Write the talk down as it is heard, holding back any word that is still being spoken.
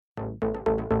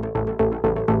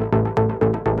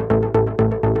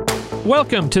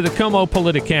Welcome to the Como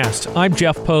Politicast. I'm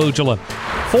Jeff Pogula.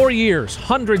 4 years,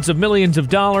 hundreds of millions of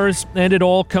dollars, and it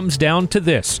all comes down to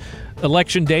this.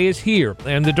 Election day is here,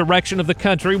 and the direction of the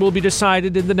country will be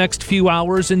decided in the next few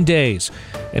hours and days.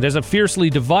 And as a fiercely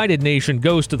divided nation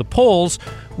goes to the polls,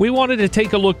 we wanted to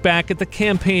take a look back at the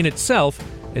campaign itself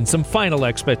and some final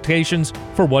expectations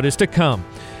for what is to come.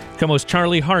 Como's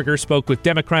Charlie Harger spoke with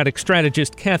Democratic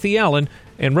strategist Kathy Allen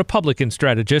and Republican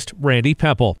strategist Randy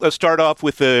Pepple. Let's start off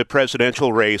with the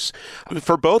presidential race.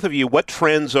 For both of you, what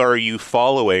trends are you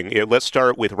following? Let's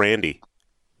start with Randy.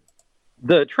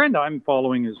 The trend I'm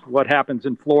following is what happens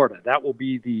in Florida. That will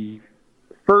be the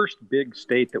first big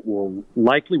state that will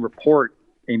likely report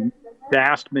a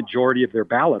vast majority of their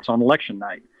ballots on election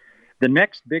night. The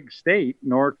next big state,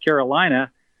 North Carolina,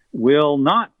 will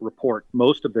not report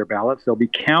most of their ballots. They'll be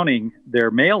counting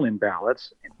their mail-in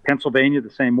ballots. Pennsylvania, the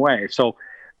same way. So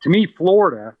to me,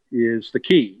 Florida is the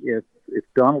key. If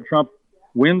Donald Trump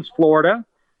wins Florida,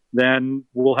 then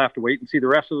we'll have to wait and see the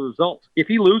rest of the results. If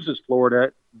he loses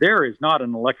Florida, there is not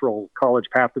an electoral college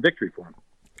path to victory for him.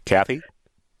 Kathy?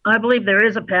 I believe there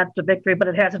is a path to victory, but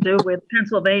it has to do with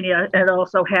Pennsylvania. And it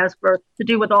also has to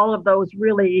do with all of those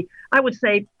really, I would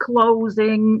say,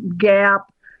 closing gap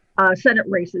Senate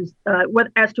races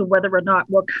as to whether or not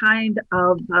what kind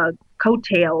of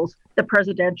coattails the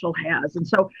presidential has. And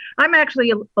so I'm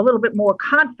actually a little bit more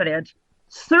confident,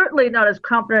 certainly not as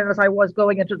confident as I was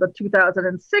going into the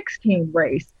 2016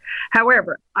 race.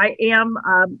 However, I'm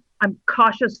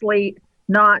cautiously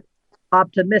not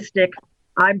optimistic.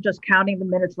 I'm just counting the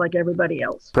minutes like everybody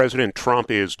else. President Trump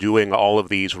is doing all of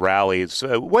these rallies.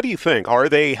 What do you think? Are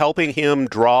they helping him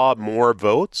draw more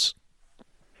votes?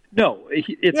 No,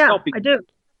 it's helping. I do.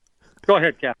 Go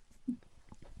ahead, Kathy.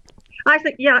 I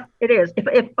think, yeah, it is.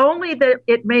 If only that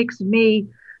it makes me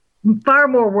far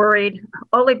more worried,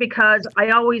 only because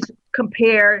I always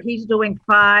compare. He's doing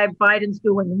 5, Biden's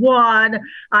doing 1.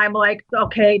 I'm like,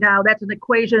 okay, now that's an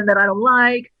equation that I don't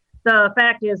like. The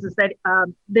fact is that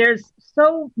there's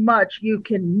so much you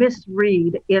can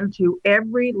misread into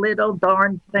every little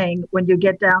darn thing when you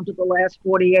get down to the last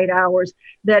 48 hours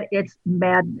that it's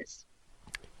madness.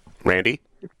 Randy?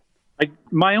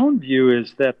 My own view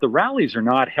is that the rallies are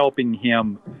not helping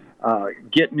him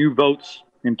get new votes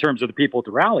in terms of the people at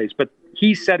the rallies, but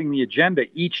he's setting the agenda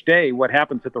each day. What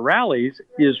happens at the rallies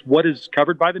is what is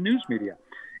covered by the news media.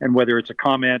 And whether it's a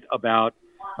comment about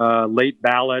late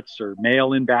ballots or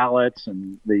mail-in ballots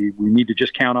and we need to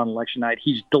just count on election night,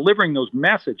 he's delivering those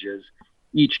messages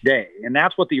each day. And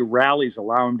that's what the rallies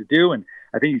allow him to do. And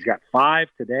I think he's got 5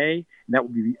 today, and that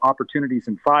will be the opportunities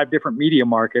in 5 different media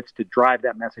markets to drive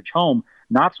that message home,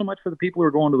 not so much for the people who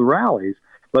are going to the rallies,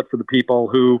 but for the people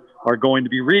who are going to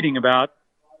be reading about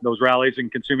those rallies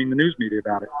and consuming the news media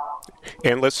about it.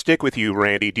 And let's stick with you,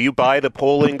 Randy. Do you buy the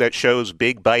polling that shows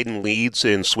big Biden leads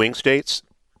in swing states?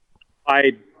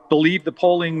 I believe the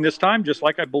polling this time, just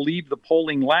like I believed the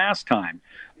polling last time.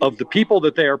 Of the people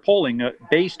that they are polling,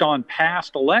 based on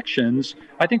past elections,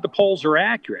 I think the polls are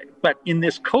accurate. But in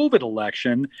this COVID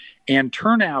election and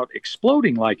turnout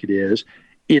exploding like it is,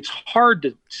 it's hard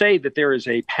to say that there is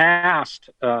a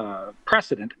past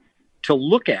precedent to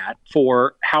look at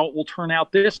for how it will turn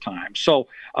out this time. So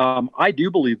I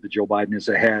do believe that Joe Biden is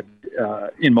ahead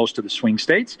in most of the swing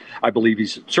states. I believe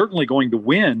he's certainly going to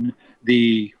win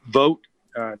the vote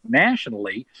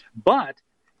nationally, but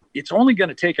it's only going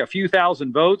to take a few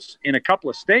thousand votes in a couple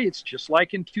of states, just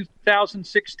like in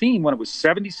 2016 when it was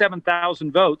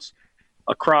 77,000 votes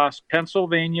across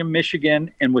Pennsylvania,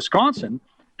 Michigan, and Wisconsin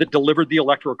that delivered the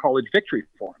Electoral College victory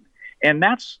for him. And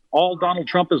that's all Donald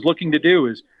Trump is looking to do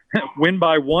is win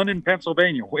by 1 in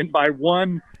Pennsylvania, win by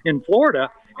 1 in Florida,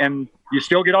 and you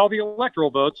still get all the electoral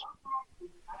votes.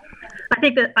 I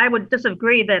think that I would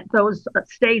disagree that those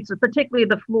states, particularly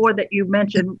the 4 that you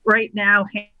mentioned right now,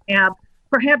 have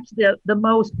perhaps the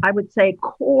most, I would say,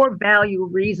 core value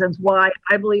reasons why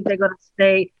I believe they're going to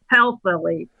stay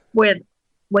healthily with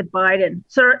Biden.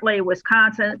 Certainly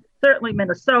Wisconsin, certainly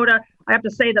Minnesota. I have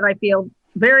to say that I feel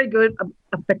very good,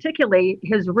 particularly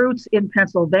his roots in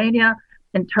Pennsylvania,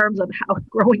 in terms of how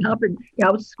growing up in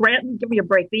Scranton. Give me a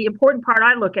break. The important part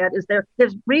I look at is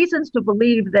there's reasons to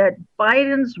believe that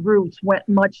Biden's roots went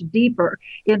much deeper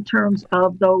in terms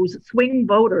of those swing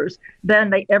voters than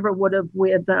they ever would have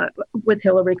with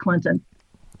Hillary Clinton.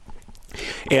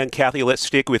 And Kathy, let's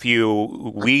stick with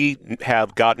you. We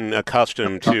have gotten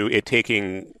accustomed to it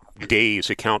taking days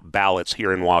to count ballots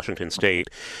here in Washington State.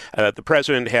 The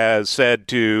president has said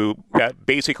to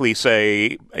basically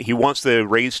say he wants the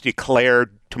race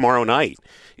declared tomorrow night.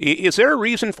 Is there a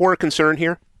reason for concern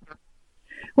here?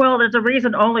 Well, there's a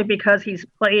reason only because he's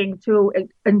playing to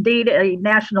indeed a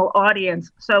national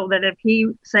audience, so that if he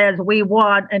says we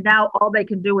won and now all they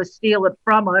can do is steal it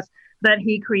from us, then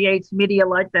he creates media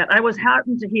like that. I was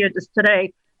heartened to hear this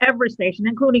today. Every station,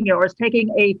 including yours, taking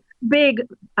a big,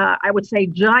 I would say,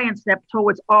 giant step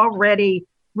towards already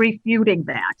refuting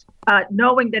that,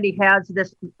 knowing that he has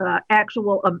this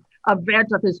actual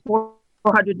event of his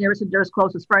 400 nearest and dearest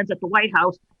closest friends at the White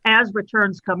House as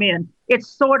returns come in. It's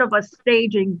sort of a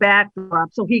staging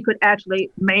backdrop so he could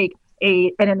actually make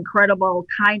an incredible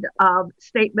kind of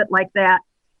statement like that.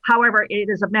 However, it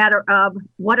is a matter of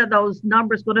what are those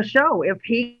numbers going to show? If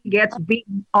he gets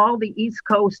beaten all the East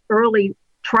Coast early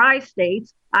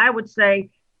tri-states, I would say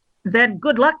then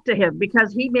good luck to him,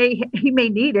 because he may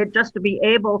need it just to be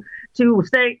able to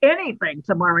say anything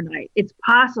tomorrow night. It's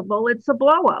possible it's a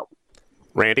blowout.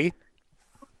 Randy?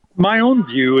 My own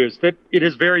view is that it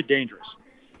is very dangerous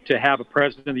to have a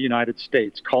president of the United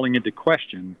States calling into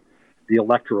question the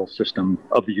electoral system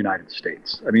of the United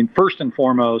States. I mean, first and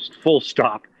foremost, full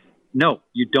stop. No,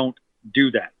 you don't do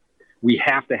that. We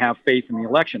have to have faith in the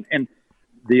election and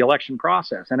the election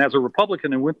process. And as a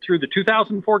Republican and went through the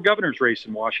 2004 governor's race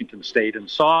in Washington state and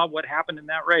saw what happened in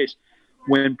that race,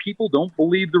 when people don't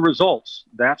believe the results,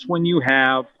 that's when you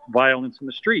have violence in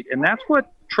the street. And that's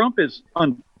what Trump is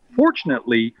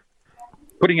unfortunately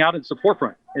putting out in the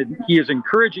forefront. And he is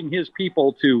encouraging his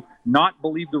people to not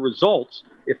believe the results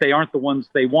if they aren't the ones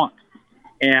they want.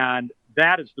 And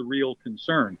that is the real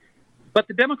concern. But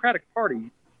the Democratic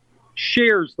Party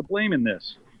shares the blame in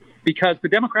this, because the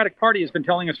Democratic Party has been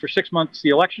telling us for 6 months the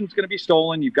election's going to be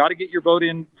stolen. You've got to get your vote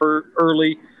in for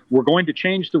early. We're going to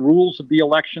change the rules of the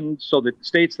election so that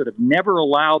states that have never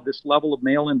allowed this level of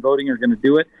mail-in voting are going to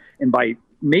do it. And by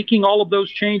making all of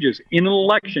those changes in an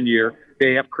election year,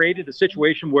 they have created a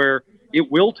situation where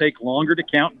it will take longer to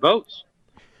count votes.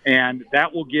 And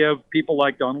that will give people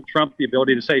like Donald Trump the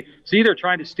ability to say, see, they're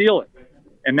trying to steal it.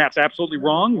 And that's absolutely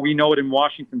wrong. We know it in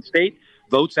Washington state.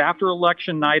 Votes after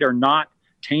election night are not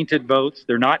tainted votes.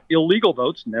 They're not illegal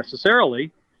votes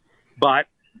necessarily, but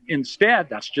instead,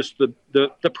 that's just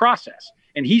the process.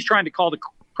 And he's trying to call the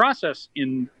process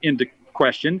into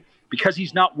question because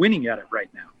he's not winning at it right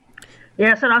now.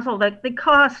 Yes, and also the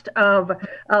cost of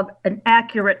an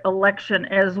accurate election,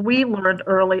 as we learned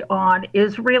early on,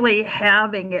 is really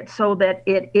having it so that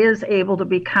it is able to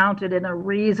be counted in a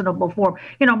reasonable form.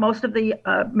 You know, most of the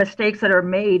mistakes that are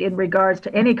made in regards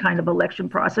to any kind of election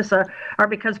process are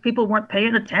because people weren't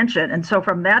paying attention. And so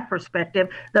from that perspective,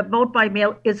 the vote by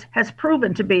mail has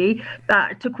proven to be,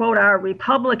 to quote our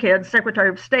Republican Secretary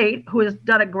of State, who has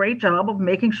done a great job of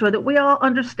making sure that we all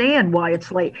understand why it's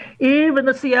late. Even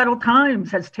the Seattle Times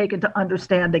has taken to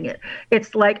understanding it.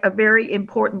 It's like a very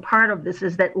important part of this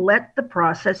is that let the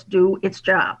process do its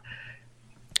job.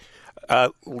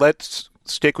 Let's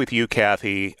stick with you,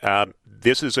 Kathy.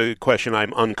 This is a question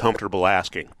I'm uncomfortable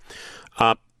asking.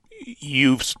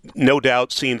 You've no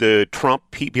doubt seen the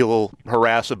Trump people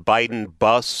harass a Biden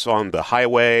bus on the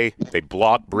highway. They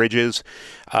block bridges.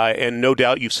 And no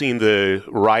doubt you've seen the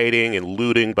rioting and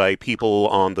looting by people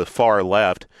on the far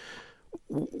left.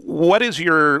 What is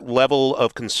your level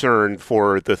of concern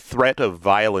for the threat of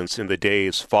violence in the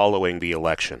days following the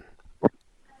election?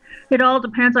 It all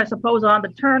depends, I suppose, on the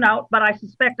turnout, but I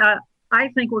suspect I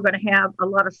think we're going to have a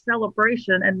lot of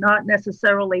celebration and not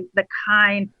necessarily the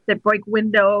kind that break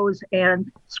windows and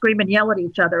scream and yell at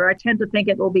each other. I tend to think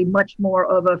it will be much more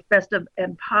of a festive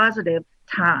and positive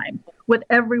time with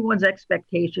everyone's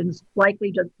expectations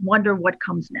likely to wonder what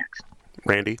comes next.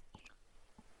 Randy?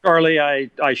 Charlie,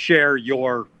 I share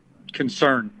your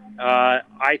concern.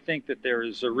 I think that there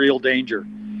is a real danger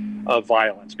of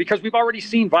violence because we've already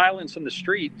seen violence in the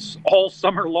streets all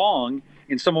summer long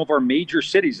in some of our major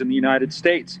cities in the United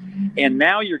States. And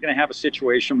now you're going to have a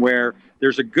situation where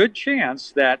there's a good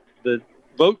chance that the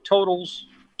vote totals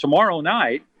tomorrow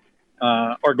night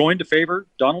are going to favor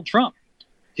Donald Trump.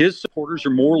 His supporters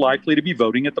are more likely to be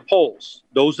voting at the polls.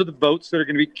 Those are the votes that are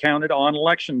going to be counted on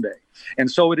Election Day. And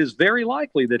so it is very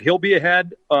likely that he'll be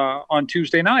ahead on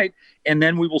Tuesday night, and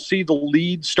then we will see the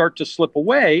lead start to slip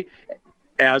away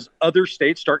as other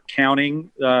states start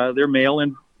counting their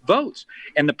mail-in votes.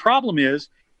 And the problem is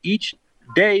each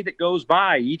day that goes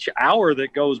by, each hour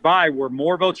that goes by where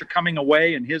more votes are coming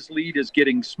away and his lead is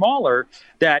getting smaller,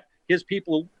 that his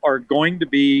people are going to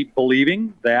be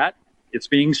believing that it's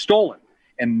being stolen.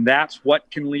 And that's what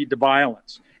can lead to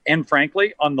violence. And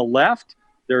frankly, on the left,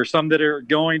 there are some that are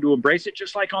going to embrace it,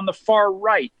 just like on the far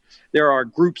right. There are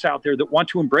groups out there that want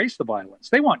to embrace the violence.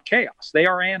 They want chaos. They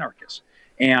are anarchists.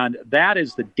 And that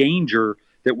is the danger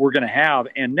that we're going to have.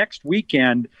 And next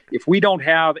weekend, if we don't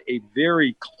have a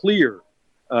very clear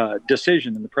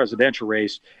decision in the presidential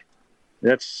race,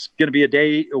 that's going to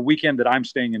be a weekend that I'm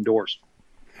staying indoors.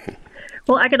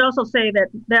 Well, I can also say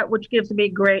that which gives me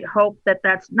great hope that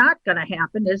that's not going to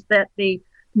happen is that the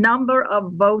number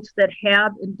of votes that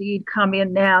have indeed come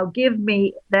in now give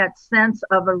me that sense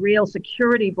of a real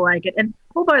security blanket. And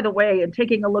oh, by the way, in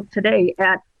taking a look today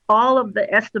at all of the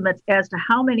estimates as to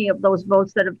how many of those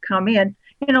votes that have come in,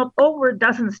 over a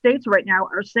dozen states right now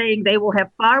are saying they will have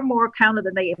far more counted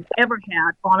than they have ever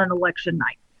had on an election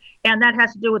night. And that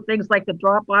has to do with things like the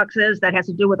drop boxes. That has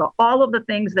to do with all of the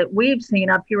things that we've seen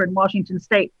up here in Washington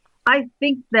State. I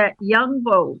think that young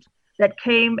vote that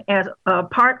came as a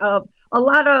part of a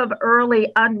lot of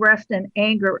early unrest and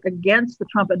anger against the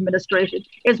Trump administration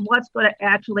is what's going to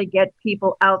actually get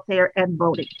people out there and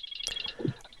voting.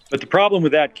 But the problem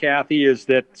with that, Kathy, is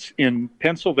that in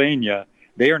Pennsylvania,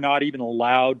 they are not even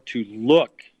allowed to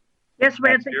look. Yes,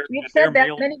 Rancy, you've said that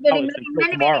many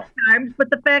times, but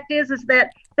the fact is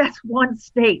that that's one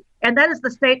state, and that is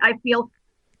the state I feel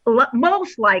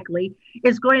most likely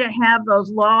is going to have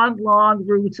those long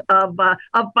routes of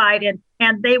Biden,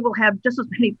 and they will have just as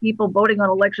many people voting on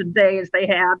election day as they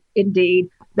have indeed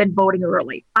been voting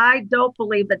early. I don't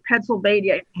believe that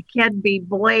Pennsylvania can be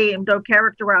blamed or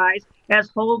characterized as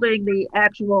holding the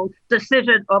actual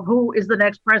decision of who is the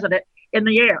next president in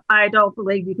the air. I don't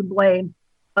believe you can blame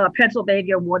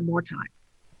Pennsylvania one more time.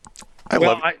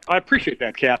 I appreciate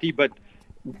that, Kathy, but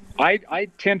I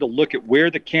tend to look at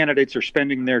where the candidates are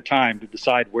spending their time to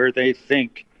decide where they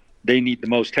think they need the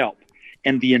most help.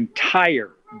 And the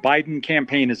entire Biden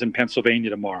campaign is in Pennsylvania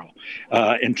tomorrow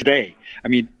and today. I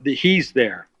mean, he's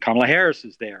there. Kamala Harris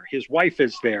is there. His wife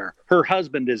is there. Her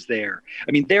husband is there.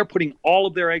 I mean, they're putting all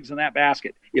of their eggs in that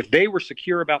basket. If they were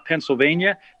secure about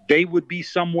Pennsylvania, they would be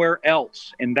somewhere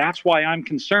else. And that's why I'm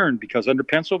concerned, because under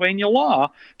Pennsylvania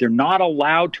law, they're not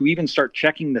allowed to even start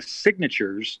checking the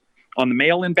signatures on the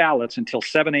mail-in ballots until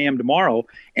 7 a.m. tomorrow.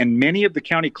 And many of the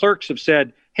county clerks have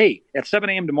said, hey, at 7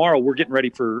 a.m. tomorrow, we're getting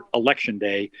ready for Election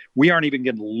Day. We aren't even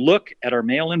going to look at our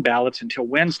mail-in ballots until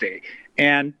Wednesday.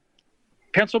 And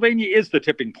Pennsylvania is the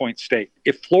tipping point state.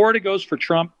 If Florida goes for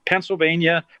Trump,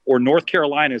 Pennsylvania or North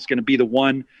Carolina is going to be the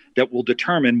one that will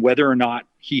determine whether or not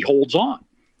he holds on.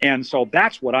 And so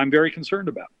that's what I'm very concerned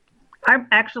about. I'm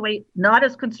actually not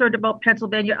as concerned about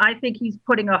Pennsylvania. I think he's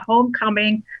putting a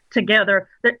homecoming together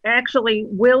that actually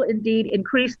will indeed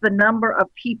increase the number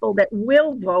of people that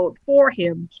will vote for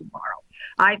him tomorrow.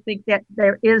 I think that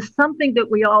there is something that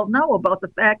we all know about the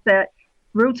fact that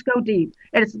roots go deep.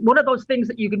 And it's one of those things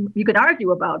that you can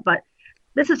argue about, but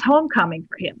this is homecoming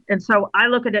for him. And so I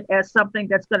look at it as something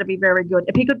that's going to be very good.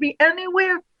 If he could be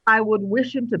anywhere, I would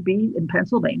wish him to be in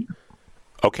Pennsylvania.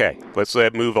 Okay, let's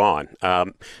move on.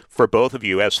 For both of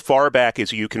you, as far back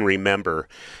as you can remember,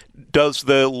 does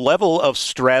the level of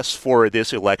stress for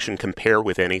this election compare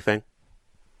with anything?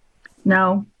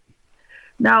 No,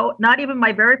 not even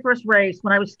my very first race,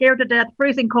 when I was scared to death,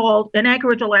 freezing cold in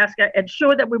Anchorage, Alaska, and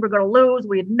sure that we were going to lose.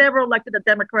 We had never elected a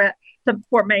Democrat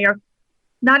for mayor.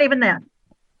 Not even then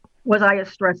was I as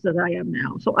stressed as I am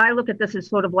now. So I look at this as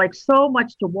sort of like so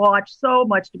much to watch, so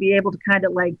much to be able to kind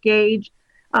of like gauge.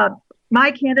 My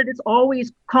candidate's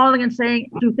always calling and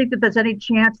saying, do you think that there's any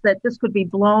chance that this could be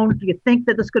blown? Do you think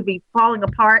that this could be falling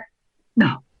apart?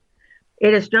 No.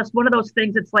 It is just one of those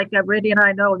things. It's like Randy and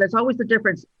I know there's always the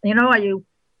difference. Are you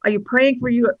praying for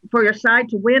your side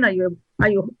to win? Are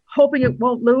you hoping it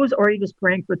won't lose, or are you just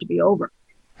praying for it to be over?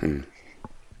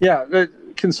 Yeah,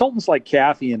 consultants like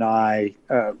Kathy and I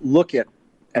look at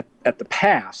the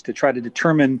past to try to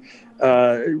determine,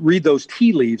 read those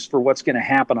tea leaves for what's going to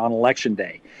happen on Election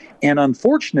Day. And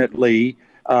unfortunately,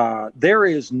 there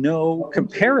is no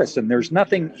comparison. There's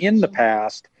nothing in the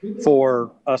past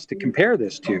for us to compare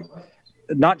this to.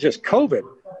 Not just COVID,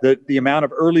 the amount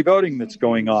of early voting that's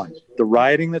going on, the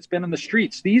rioting that's been in the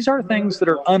streets. These are things that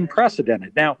are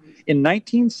unprecedented. Now, in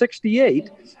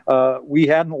 1968, we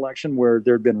had an election where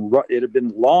it had been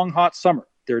long, hot summer.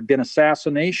 There had been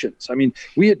assassinations. I mean,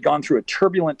 we had gone through a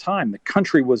turbulent time. The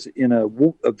country was in a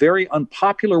very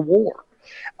unpopular war.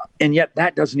 And yet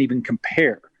that doesn't even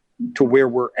compare to where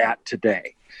we're at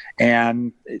today.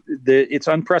 And it's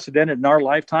unprecedented in our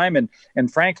lifetime.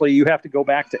 And frankly, you have to go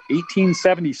back to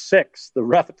 1876, the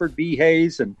Rutherford B.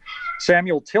 Hayes and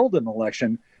Samuel Tilden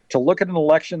election, to look at an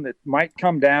election that might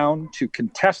come down to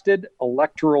contested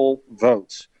electoral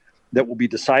votes that will be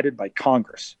decided by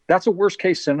Congress. That's a worst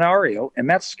case scenario, and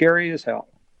that's scary as hell.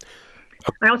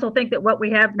 I also think that what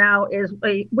we have now is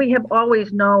we have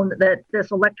always known that this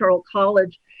electoral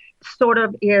college sort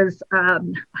of is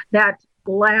that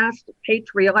last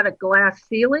patriotic glass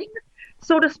ceiling,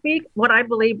 so to speak. What I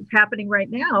believe is happening right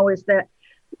now is that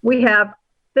we have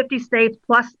 50 states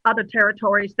plus other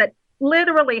territories that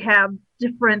literally have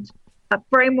different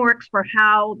frameworks for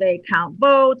how they count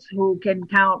votes, who can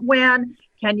count when,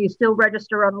 can you still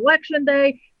register on election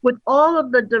day? With all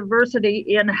of the diversity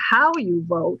in how you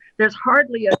vote, there's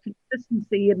hardly a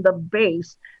consistency in the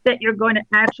base that you're going to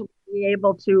actually be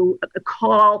able to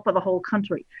call for the whole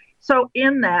country. So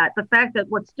in that, the fact that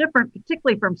what's different,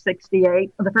 particularly from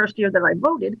 68, the first year that I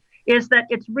voted, is that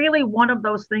it's really one of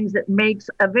those things that makes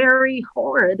a very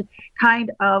horrid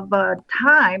kind of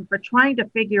time for trying to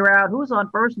figure out who's on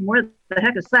first and where the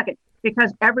heck is second,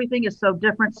 because everything is so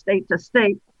different state to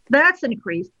state. That's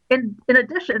increased in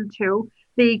addition to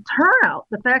the turnout,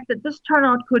 the fact that this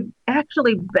turnout could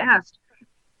actually vest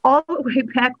all the way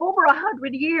back over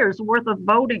 100 years worth of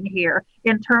voting here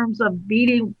in terms of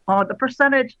beating the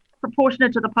percentage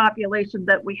proportionate to the population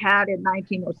that we had in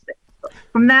 1906.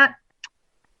 From that,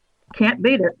 can't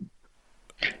beat it.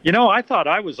 You know, I thought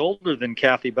I was older than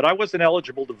Kathy, but I wasn't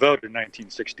eligible to vote in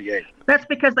 1968. That's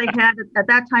because they had, at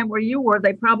that time where you were,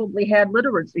 they probably had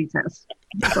literacy tests.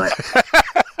 But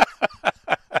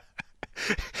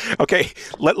Okay,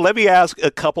 let me ask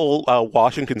a couple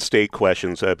Washington State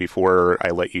questions before I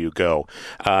let you go.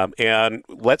 And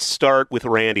let's start with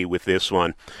Randy with this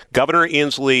one. Governor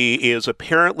Inslee is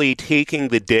apparently taking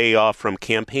the day off from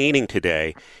campaigning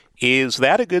today. Is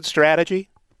that a good strategy?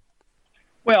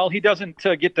 Well, he doesn't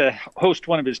get to host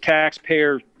one of his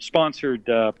taxpayer-sponsored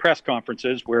press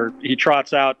conferences where he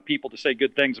trots out people to say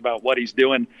good things about what he's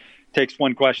doing, takes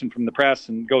one question from the press,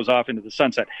 and goes off into the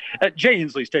sunset. Jay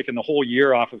Inslee's taken the whole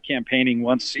year off of campaigning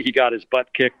once he got his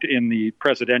butt kicked in the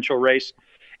presidential race.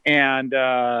 And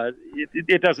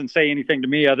it doesn't say anything to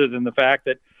me other than the fact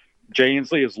that Jay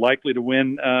Inslee is likely to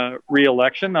win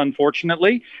re-election,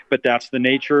 unfortunately, but that's the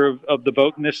nature of the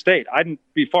vote in this state. I'd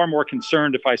be far more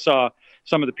concerned if I saw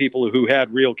some of the people who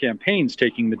had real campaigns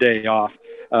taking the day off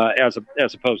as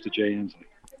opposed to Jay Inslee.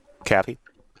 Kathy?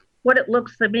 What it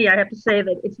looks to me, I have to say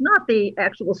that it's not the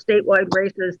actual statewide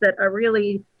races that are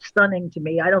really stunning to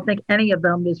me. I don't think any of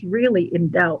them is really in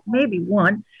doubt, maybe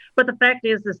one. But the fact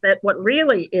is that what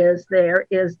really is there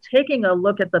is taking a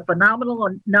look at the phenomenal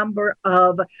number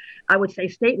of, I would say,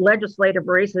 state legislative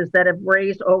races that have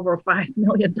raised over $5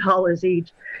 million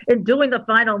each. And doing the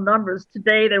final numbers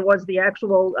today, there was the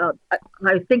actual,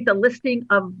 I think the listing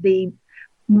of the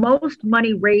most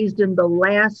money raised in the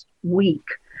last week.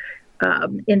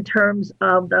 In terms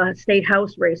of the state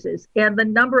house races, and the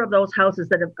number of those houses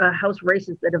that have house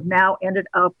races that have now ended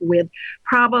up with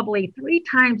probably 3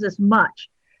 times as much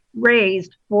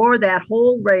raised for that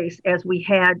whole race as we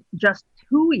had just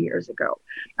 2 years ago.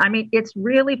 I mean, it's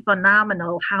really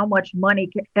phenomenal how much money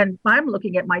and I'm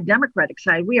looking at my Democratic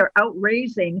side, we are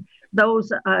outraising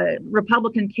those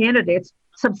Republican candidates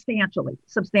substantially.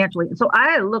 And so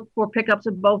I look for pickups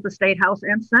in both the state house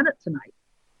and Senate tonight.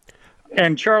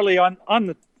 And Charlie, on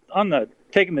the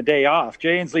taking the day off,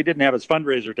 Jay Inslee didn't have his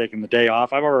fundraiser taking the day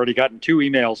off. I've already gotten 2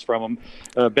 emails from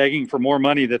him begging for more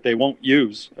money that they won't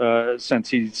use since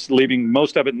he's leaving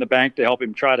most of it in the bank to help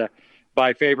him try to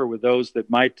buy favor with those that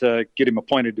might get him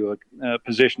appointed to a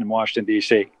position in Washington,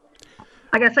 D.C.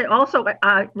 I got to say also,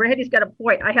 Randy's got a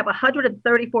point. I have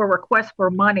 134 requests for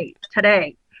money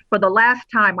today for the last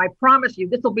time. I promise you,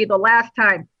 this will be the last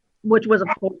time, which was, of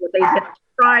course, what they did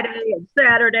Friday and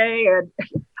Saturday and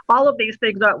all of these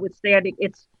things notwithstanding.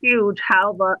 It's huge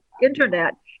how the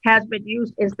internet has been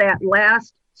used as that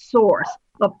last source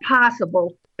of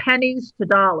possible pennies to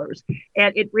dollars.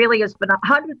 And it really has been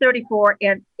 134,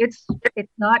 and it's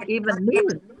not even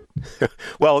news.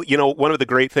 Well, you know, one of the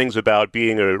great things about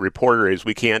being a reporter is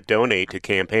we can't donate to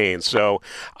campaigns. So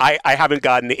I haven't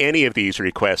gotten any of these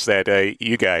requests that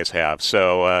you guys have.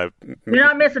 So you're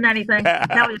not missing anything.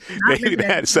 Maybe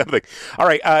that's something. All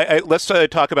right, let's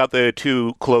talk about the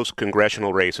 2 close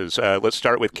congressional races. Let's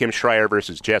start with Kim Schreier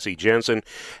versus Jesse Jensen.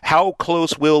 How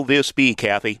close will this be,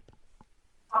 Kathy?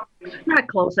 Not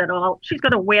close at all. She's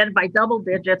going to win by double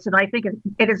digits, and I think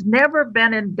it has never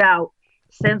been in doubt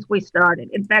since we started.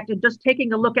 In fact, in just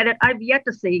taking a look at it, I've yet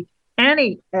to see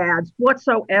any ads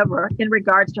whatsoever in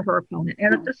regards to her opponent.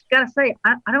 And I just got to say,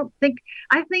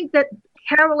 I think that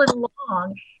Carolyn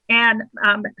Long and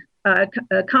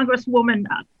Congresswoman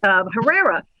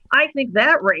Herrera, I think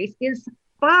that race is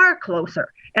far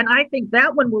closer. And I think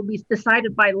that one will be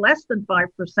decided by less than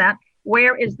 5%.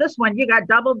 Whereas this one, you got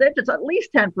double digits, at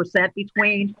least 10%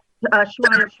 between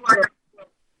Schreier.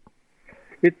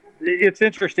 It's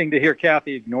interesting to hear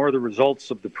Kathy ignore the results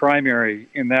of the primary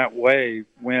in that way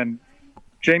when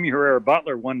Jamie Herrera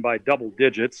Butler won by double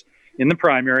digits in the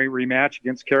primary rematch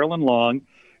against Carolyn Long.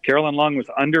 Carolyn Long was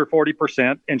under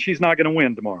 40%, and she's not going to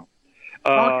win tomorrow.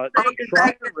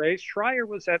 Schreier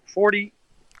was at 43%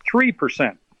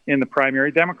 in the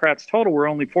primary. Democrats total were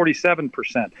only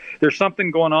 47%. There's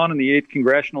something going on in the 8th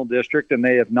Congressional District, and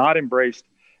they have not embraced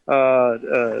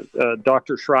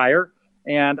Dr. Schreier.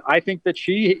 And I think that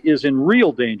she is in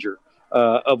real danger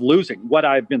of losing. What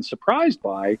I've been surprised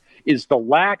by is the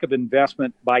lack of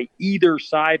investment by either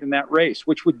side in that race,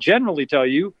 which would generally tell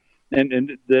you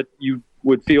and that you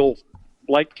would feel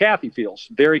like Kathy feels,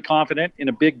 very confident in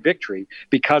a big victory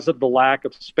because of the lack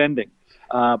of spending.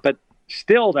 But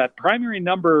still, that primary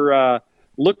number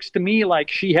looks to me like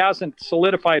she hasn't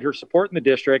solidified her support in the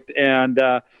district, and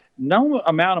no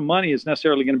amount of money is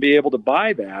necessarily going to be able to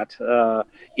buy that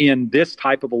in this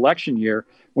type of election year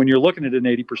when you're looking at an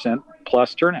 80%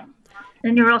 plus turnout.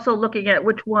 And you're also looking at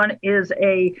which one is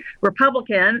a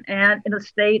Republican and in a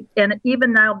state, and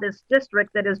even now this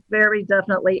district that is very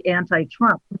definitely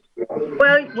anti-Trump.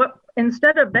 Well,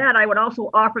 instead of that, I would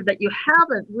also offer that you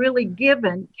haven't really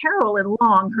given Carolyn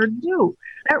Long her due.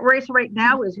 That race right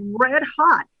now is red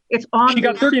hot. It's on. She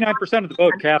got 39% of the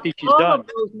vote, Kathy. She's done. All of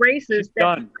those races She's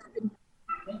done.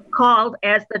 Called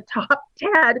as the top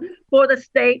 10 for the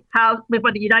state house,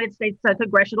 for the United States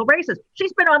congressional races.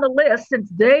 She's been on the list since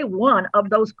day one of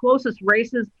those closest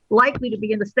races likely to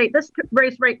be in the state. This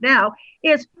race right now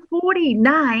is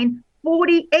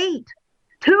 49-48,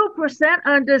 2%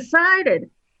 undecided.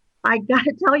 I got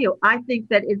to tell you, I think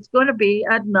that it's going to be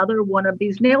another one of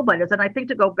these nail biters. And I think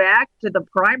to go back to the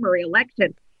primary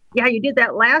election, yeah, you did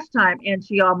that last time and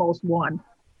she almost won.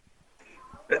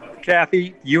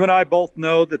 Kathy, you and I both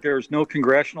know that there's no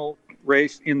congressional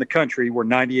race in the country where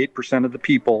 98% of the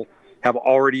people have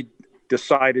already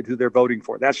decided who they're voting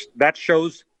for. That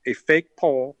shows a fake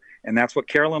poll, and that's what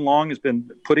Carolyn Long has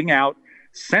been putting out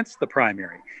since the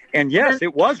primary. And yes,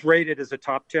 it was rated as a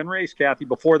top 10 race, Kathy,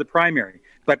 before the primary.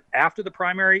 But after the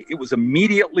primary, it was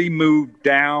immediately moved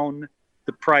down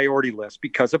the priority list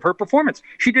because of her performance.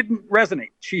 She didn't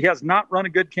resonate. She has not run a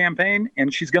good campaign,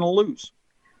 and she's going to lose.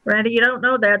 Randy, you don't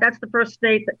know that. That's the first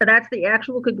state, that's the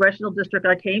actual congressional district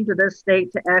I came to this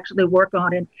state to actually work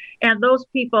on it. And those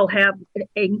people have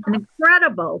an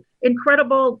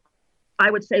incredible,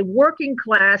 I would say, working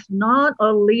class,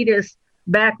 non-elitist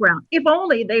background. If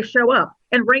only they show up.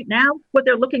 And right now, what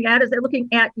they're looking at is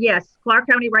yes, Clark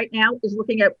County right now is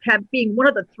looking at being one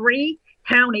of the 3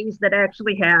 counties that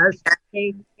actually has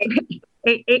a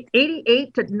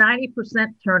 88 to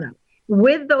 90% turnout.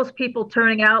 With those people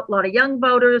turning out, a lot of young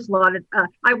voters, a lot of,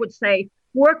 I would say,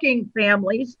 working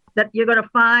families that you're going to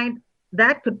find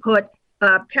that could put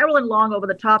Carolyn Long over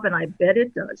the top, and I bet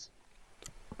it does.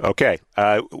 Okay.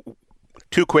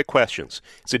 2 quick questions.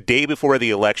 It's a day before the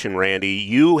election, Randy.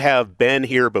 You have been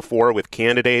here before with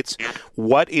candidates.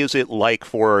 What is it like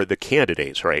for the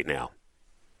candidates right now?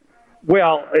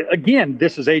 Well, again,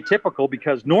 this is atypical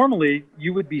because normally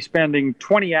you would be spending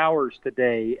 20 hours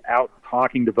today out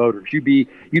talking to voters. You'd be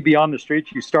on the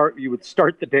streets. You would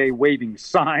start the day waving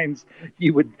signs.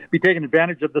 You would be taking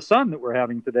advantage of the sun that we're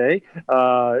having today,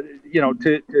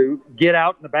 to get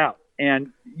out and about.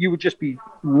 And you would just be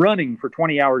running for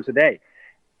 20 hours a day.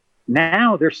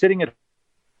 Now they're sitting at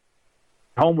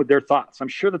home with their thoughts. I'm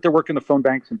sure that they're working the phone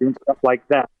banks and doing stuff like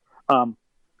that.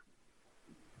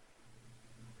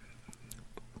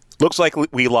 Looks like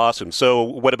we lost him. So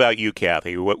what about you,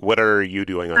 Kathy? What are you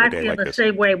doing on a day like this? I feel the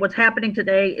same way. What's happening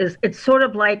today is it's sort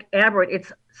of like Everett.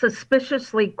 It's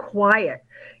suspiciously quiet.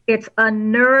 It's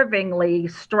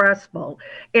unnervingly stressful.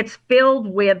 It's filled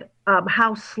with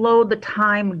how slow the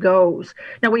time goes.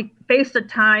 Now, we faced a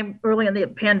time early in the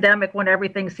pandemic when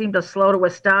everything seemed to slow to a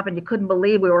stop and you couldn't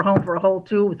believe we were home for a whole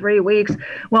 2-3 weeks.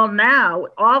 Well, now,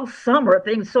 all summer,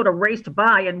 things sort of raced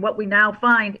by. And what we now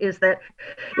find is that,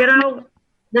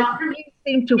 that things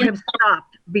seem to have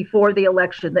stopped before the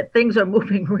election, that things are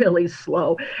moving really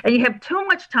slow. And you have too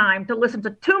much time to listen to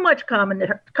too much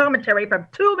commentary from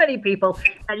too many people.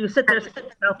 And you sit there and say to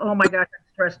yourself, oh my gosh, I'm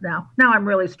stressed now. Now I'm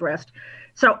really stressed.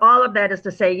 So all of that is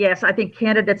to say, yes, I think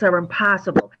candidates are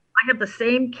impossible. I have the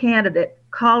same candidate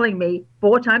calling me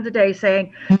 4 times a day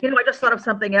saying, I just thought of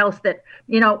something else that,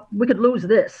 we could lose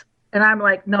this. And I'm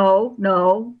like, no,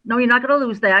 you're not going to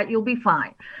lose that. You'll be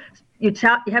fine.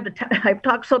 I've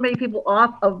talked so many people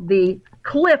off of the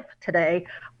cliff today.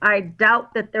 I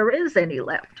doubt that there is any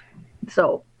left.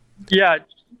 So, yeah,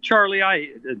 Charlie,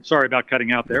 sorry about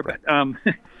cutting out there, but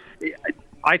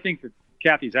I think that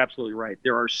Kathy's absolutely right.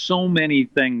 There are so many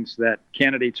things that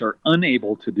candidates are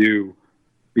unable to do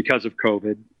because of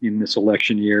COVID in this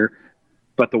election year.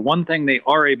 But the one thing they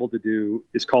are able to do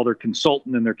is call their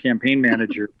consultant and their campaign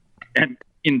manager and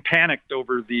in panic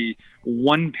over the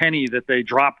one penny that they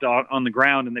dropped on the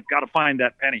ground, and they've got to find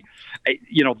that penny.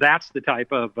 That's the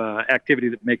type of activity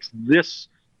that makes this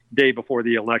day before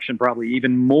the election probably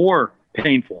even more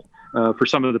painful for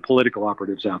some of the political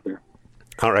operatives out there.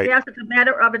 All right. Yes, it's a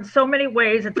matter of, in so many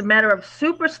ways, it's a matter of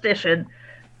superstition,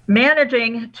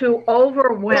 managing to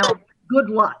overwhelm good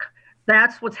luck.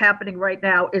 That's what's happening right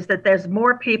now, is that there's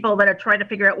more people that are trying to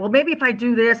figure out, well, maybe if I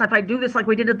do this like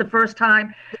we did it the first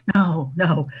time.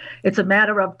 No. It's a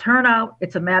matter of turnout.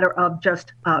 It's a matter of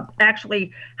just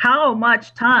actually how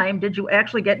much time did you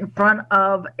actually get in front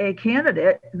of a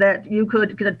candidate that you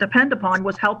could depend upon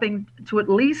was helping to at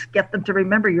least get them to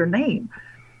remember your name.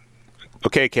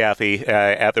 Okay, Kathy,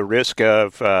 at the risk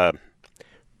of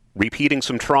repeating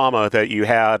some trauma that you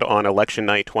had on election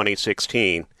night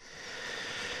 2016,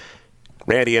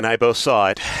 Randy and I both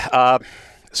saw it.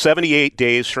 78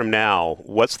 days from now,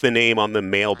 what's the name on the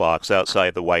mailbox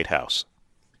outside the White House?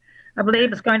 I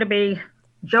believe it's going to be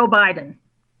Joe Biden.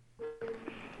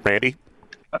 Randy?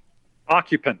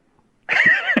 Occupant.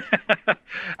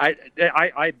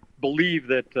 I believe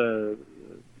that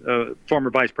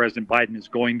former Vice President Biden is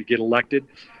going to get elected,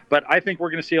 but I think we're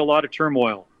going to see a lot of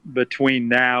turmoil between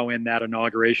now and that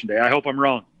inauguration day. I hope I'm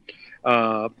wrong,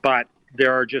 but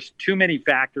there are just too many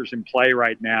factors in play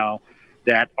right now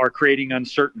that are creating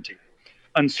uncertainty.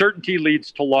 Uncertainty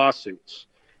leads to lawsuits.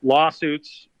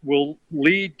 Lawsuits will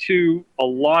lead to a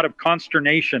lot of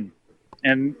consternation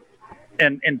and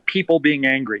people being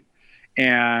angry.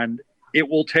 And it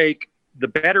will take the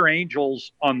better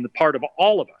angels on the part of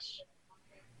all of us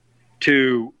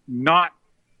to not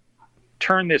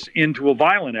turn this into a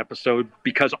violent episode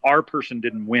because our person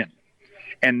didn't win.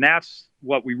 And that's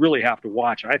what we really have to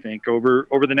watch, I think, over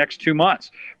the next 2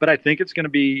 months. But I think it's going to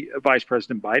be Vice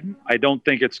President Biden. I don't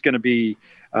think it's going to be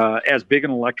as big an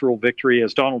electoral victory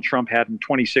as Donald Trump had in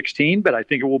 2016, but I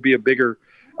think it will be a bigger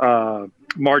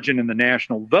margin in the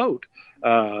national vote.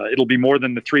 It'll be more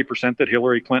than the 3% that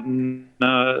Hillary Clinton,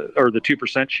 or the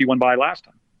 2% she won by last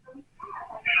time.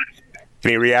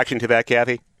 Any reaction to that,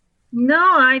 Kathy? No,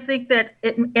 I think that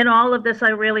in all of this, I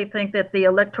really think that the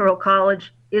Electoral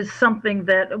College is something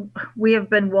that we have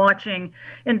been watching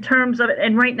in terms of,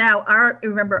 and right now,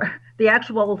 remember, the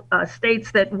actual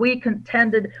states that we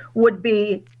contended would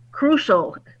be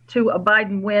crucial to a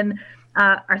Biden win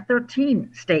are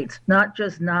 13 states, not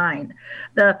just 9.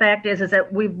 The fact is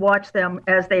that we've watched them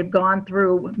as they've gone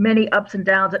through many ups and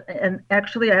downs. And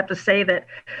actually, I have to say that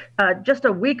just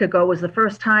a week ago was the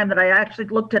first time that I actually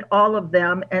looked at all of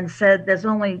them and said, there's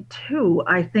only 2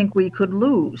 I think we could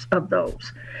lose of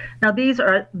those. Now, these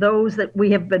are those that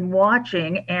we have been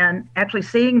watching and actually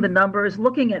seeing the numbers,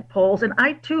 looking at polls. And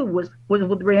I, too, was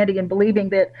with Randy in believing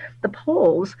that the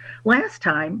polls last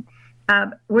time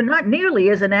were not nearly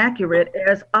as inaccurate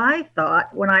as I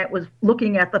thought when I was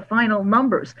looking at the final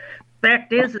numbers.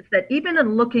 Fact is that even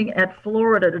in looking at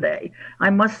Florida today, I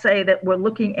must say that we're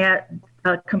looking at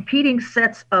competing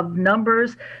sets of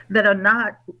numbers that are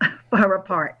not far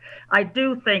apart. I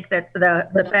do think that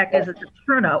the fact is that the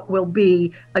turnout will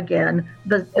be, again,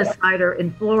 the decider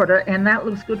in Florida, and that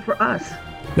looks good for us.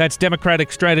 That's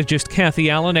Democratic strategist Kathy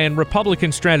Allen and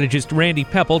Republican strategist Randy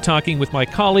Pepple talking with my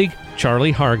colleague,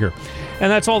 Charlie Harger.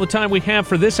 And that's all the time we have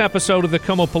for this episode of the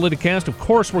Como Politicast. Of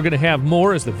course, we're going to have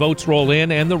more as the votes roll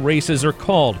in and the races are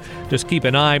called. Just keep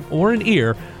an eye or an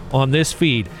ear on this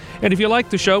feed. And if you like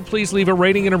the show, please leave a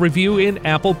rating and a review in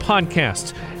Apple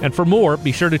Podcasts. And for more,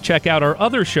 be sure to check out our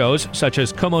other shows, such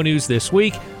as Como News This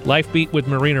Week, Life Beat with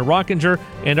Marina Rockinger,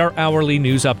 and our hourly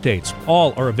news updates.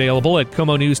 All are available at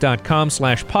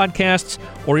comonews.com/podcasts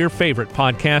or your favorite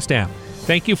podcast app.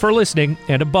 Thank you for listening,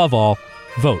 and above all,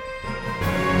 vote.